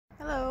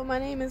Hello, my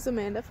name is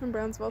Amanda from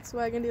Brown's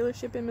Volkswagen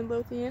dealership in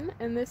Midlothian,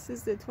 and this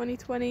is the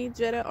 2020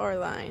 Jetta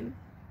R-Line.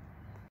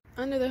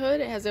 Under the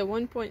hood, it has a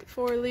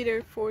 1.4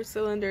 liter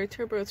 4-cylinder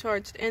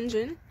turbocharged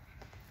engine.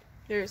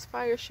 There's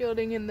fire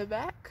shielding in the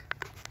back,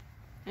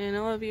 and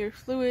all of your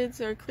fluids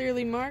are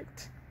clearly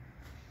marked.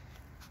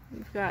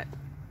 You've got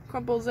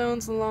crumple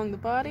zones along the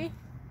body,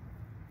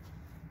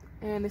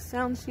 and a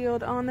sound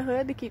shield on the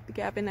hood to keep the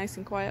cabin nice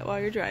and quiet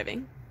while you're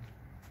driving.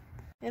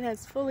 It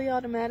has fully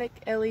automatic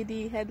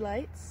LED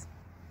headlights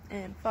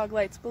and fog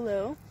lights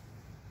below.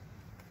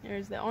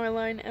 There's the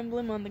R-Line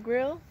emblem on the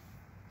grille.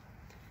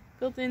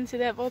 Built into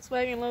that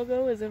Volkswagen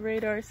logo is a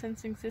radar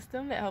sensing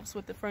system that helps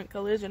with the front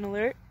collision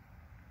alert.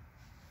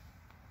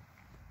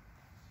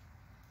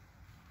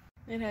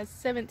 It has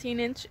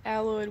 17-inch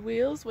alloyed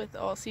wheels with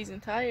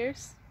all-season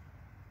tires.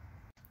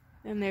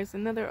 And there's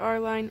another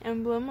R-Line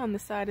emblem on the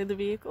side of the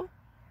vehicle.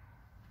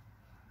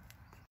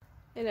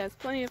 It has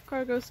plenty of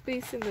cargo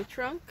space in the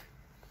trunk.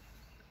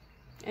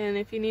 And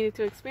if you needed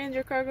to expand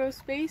your cargo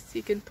space,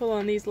 you can pull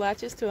on these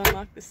latches to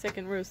unlock the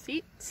second row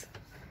seats.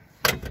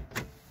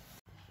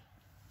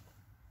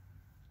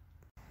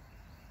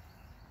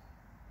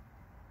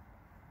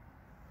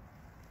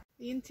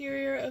 The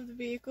interior of the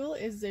vehicle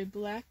is a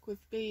black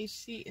with beige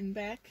seat and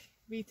back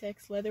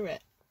VTEX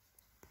leatherette.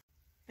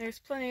 There's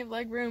plenty of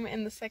legroom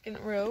in the second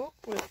row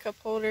with cup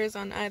holders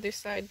on either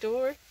side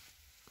door,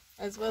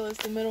 as well as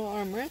the middle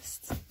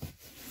armrest.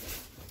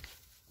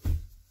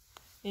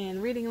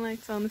 And reading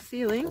lights on the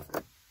ceiling.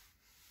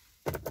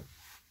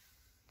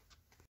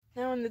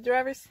 Now in the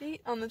driver's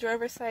seat, on the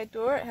driver's side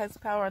door, it has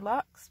power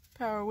locks,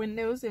 power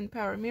windows, and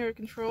power mirror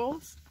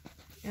controls.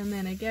 And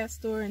then a gas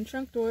door and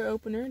trunk door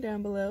opener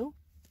down below.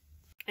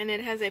 And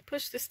it has a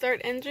push to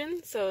start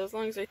engine, so as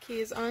long as your key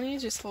is on, you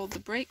just hold the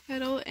brake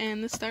pedal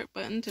and the start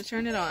button to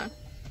turn it on.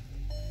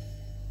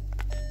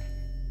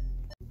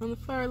 On the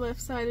far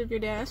left side of your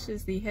dash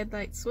is the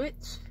headlight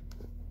switch.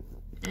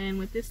 And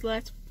with this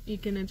latch, you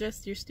can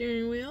adjust your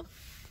steering wheel.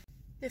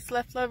 This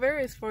left lever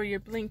is for your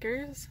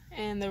blinkers,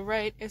 and the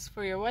right is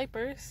for your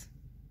wipers.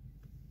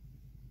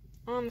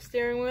 On the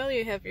steering wheel,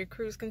 you have your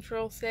cruise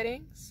control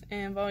settings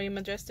and volume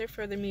adjuster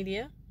for the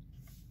media.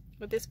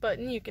 With this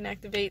button, you can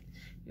activate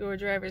your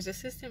driver's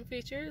assistant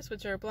features,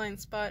 which are blind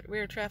spot,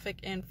 rear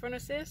traffic, and front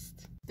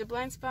assist. The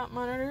blind spot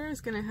monitor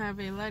is going to have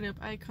a light up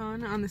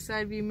icon on the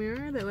side view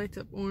mirror that lights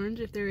up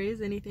orange if there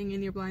is anything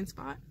in your blind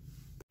spot.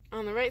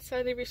 On the right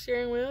side of your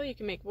steering wheel, you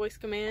can make voice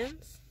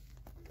commands.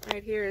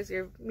 Right here is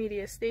your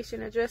media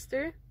station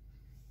adjuster.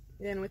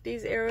 Then with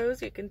these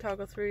arrows, you can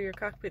toggle through your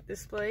cockpit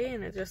display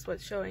and adjust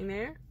what's showing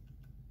there.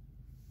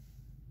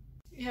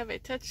 You have a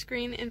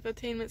touchscreen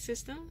infotainment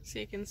system, so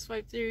you can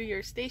swipe through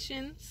your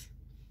stations,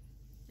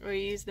 or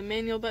use the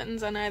manual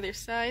buttons on either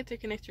side to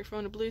connect your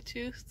phone to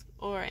Bluetooth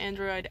or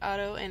Android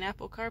Auto and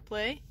Apple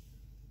CarPlay.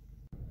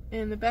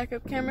 And the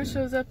backup camera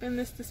shows up in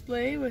this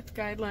display with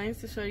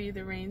guidelines to show you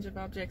the range of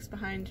objects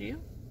behind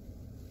you.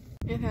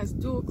 It has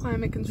dual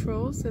climate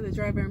controls, so the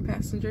driver and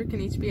passenger can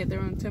each be at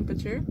their own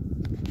temperature.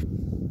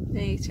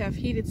 They each have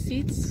heated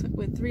seats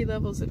with 3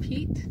 levels of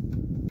heat.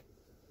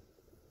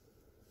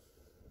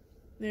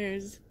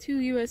 There's 2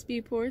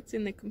 USB ports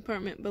in the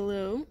compartment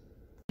below,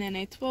 and then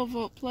a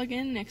 12-volt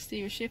plug-in next to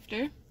your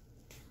shifter.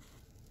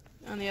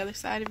 On the other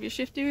side of your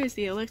shifter is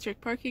the electric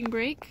parking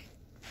brake,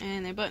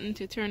 and a button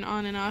to turn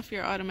on and off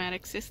your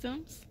automatic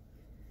systems.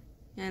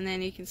 And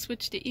then you can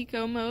switch to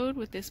eco mode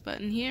with this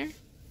button here.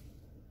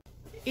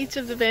 Each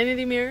of the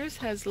vanity mirrors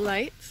has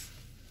lights,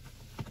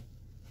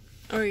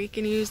 or you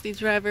can use the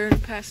driver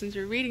and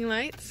passenger reading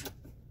lights.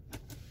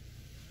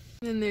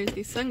 Then there's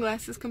the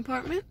sunglasses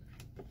compartment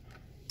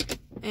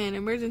and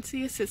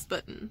emergency assist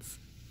buttons.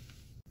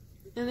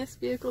 And this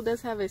vehicle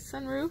does have a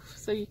sunroof,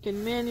 so you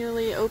can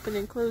manually open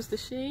and close the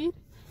shade,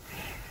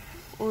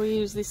 or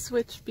use the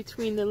switch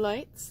between the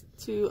lights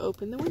to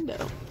open the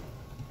window.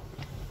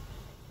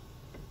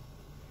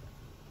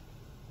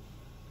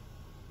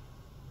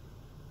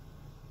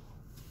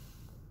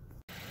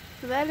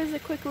 So that is a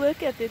quick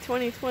look at the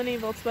 2020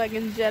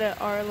 Volkswagen Jetta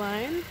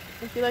R-Line.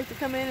 If you'd like to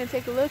come in and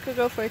take a look or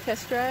go for a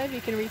test drive, you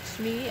can reach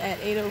me at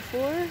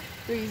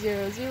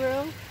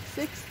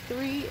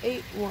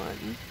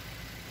 804-300-6381.